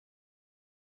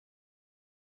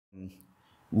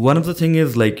One of the thing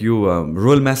is like you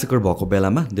royal massacre भएको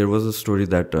बेलामा there was a story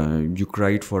that you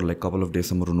cried for like couple of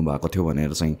days सम्म रुनु भएको थियो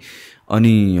भनेर चाहिँ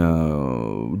अनि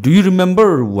do you remember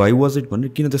why was it भने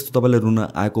किन त्यस्तो तपाईलाई रुन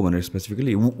आएको भनेर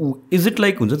specifically is it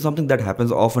like हुन्छ something that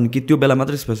happens often कि त्यो बेला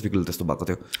मात्र specifically त्यस्तो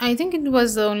भएको थियो? I think it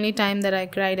was the only time that I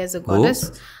cried as a goddess.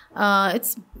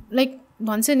 It's like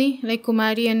भन्छ नि like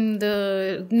Kumari and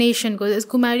the nation because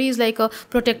Kumari is like a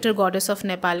protector goddess of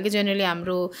Nepal के generally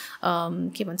हाम्रो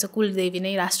के भन्छ कुलदेवी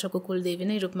नै राष्ट्रको कुलदेवी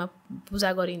नै रूपमा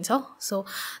पूजा गरिन्छ. सो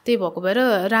त्यही भएको भएर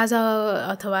राजा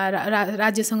अथवा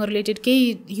राज्यसँग रिलेटेड केही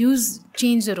ह्युज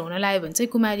चेन्जहरु हुन लाग्यो भने चाहिँ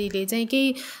कुमारीले चाहिँ केही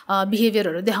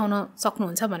बिहेभियरहरु देखाउन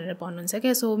सक्नुहुन्छ भनेर भन्नुहुन्छ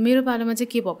के. सो मेरो पालामा चाहिँ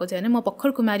के भएको थियो भने म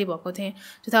भर्खर कुमारी भएको थिएँ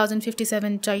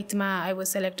 2057 चैतमा I was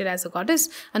selected as a goddess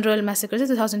and royal massacre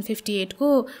चाहिँ 2058 को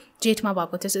जेठमा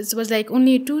भएको थियो. It was like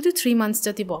only 2 to 3 months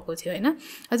जति भएको थियो हैन.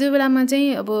 त्यो बेलामा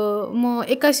चाहिँ अब म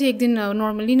 81 एक दिन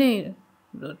नर्मली नै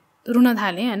रुन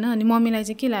थालेँ हैन. अनि मम्मीलाई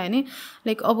चाहिँ के लाग्यो भने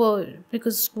लाइक अब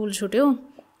बिकज स्कुल छुट्यो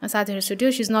साथीहरु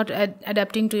छुट्यो she is not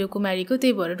adapting to यो कुमारीको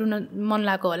त्यही भएर रुन मन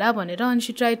लागेको होला भनेर अनि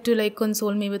she tried to like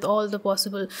console me with all the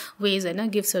possible wage हैन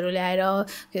गिफ्ट्सहरु ल्याएर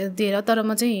दिएर. तर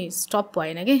म चाहिँ स्टप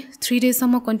भएन के 3 days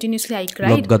सम्म continuously I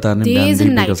cried days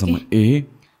and night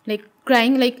like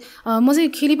crying like म चाहिँ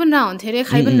खेली पनि रह हुन्थेँ अरे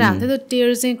खाइ पनि रह हुन्थेँ. त्यो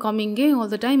टेयर्स चाहिँ कमिङ के अल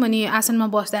द टाइम. अनि आसनमा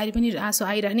बस्दाखेरि पनि आँसु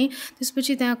आइरहने.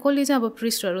 त्यसपछि त्यहाँ कसले चाहिँ अब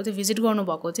प्रिस्टहरू त्यो भिजिट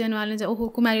गर्नुभएको थियो अनि उहाँले चाहिँ ओहो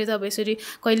कुमारी त अब यसरी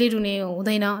कहिल्यै रुने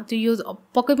हुँदैन त्यो यो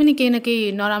पक्कै पनि केही न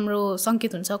केही नराम्रो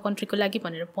सङ्केत हुन्छ कन्ट्रीको लागि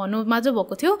भनेर भन्नु मात्र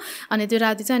भएको थियो. अनि त्यो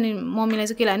राति चाहिँ अनि मम्मीलाई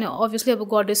चाहिँ के लाग्यो भने अभियसली अब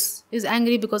goddess is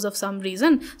angry because of some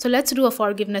reason so let's do a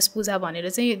फरगिभनेस पूजा भनेर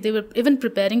चाहिँ they were even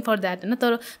preparing for that होइन.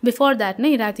 तर बिफोर द्याट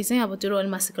नै राति चाहिँ अब त्यो रोयल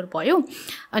म्यासेकर भयो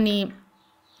अनि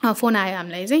फोन आयो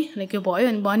हामीलाई चाहिँ लाइक यो भयो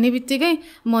अनि भन्ने बित्तिकै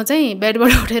म चाहिँ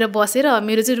बेडबाट उठेर बसेर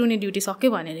मेरो चाहिँ रुने ड्युटी सक्यो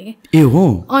भनेर कि ए हो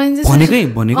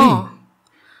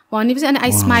भनेपछि अनि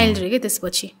आई स्माइल्ड रे के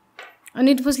त्यसपछि.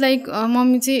 अनि इट वाज लाइक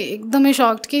मम्मी चाहिँ एकदमै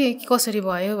सक्ड के कसरी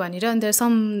भयो भनेर. अनि त्यहाँ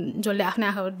सम जसले आफ्नो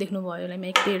आँखाबाट देख्नुभयो लाइक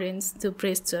माई पेरेन्ट्स त्यो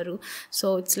प्रेस्टहरू.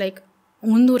 सो इट्स लाइक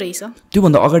हुँदो रहेछ.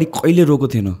 त्योभन्दा अगाडि कहिले रोको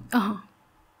थिएन?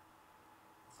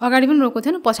 अगाडि पनि रोको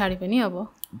थिएन पछाडि पनि अब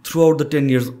through out the 10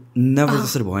 years never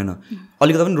त्यसरी भएन?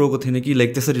 अलिकति पनि रोको थिएन कि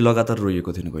लाइक त्यसरी लगातार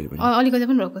रोइएको थिएन कहिले पनि? अलिकति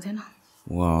पनि रोको थिएन.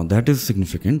 Wow that is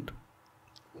significant.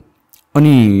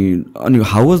 अनि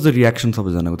हाउ वाज द रियाक्सन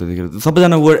सबैजनाको त्यतिखेर?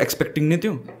 सबैजना वर एक्सपेक्टिङ नै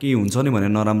थियो कि हुन्छ नि भनेर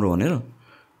नराम्रो भनेर?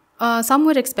 सम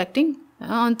वर एक्सपेक्टिङ.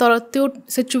 तर त्यो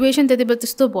सिचुएसन त्यति बेला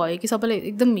त्यस्तो भयो कि सबैलाई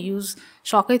एकदम ह्युज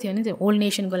सकै थियो नि त्यो होल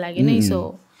नेसनको लागि नै. सो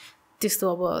त्यस्तो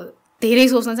अब धेरै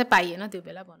सोच्न चाहिँ पाइएन त्यो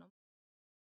बेला भनौँ.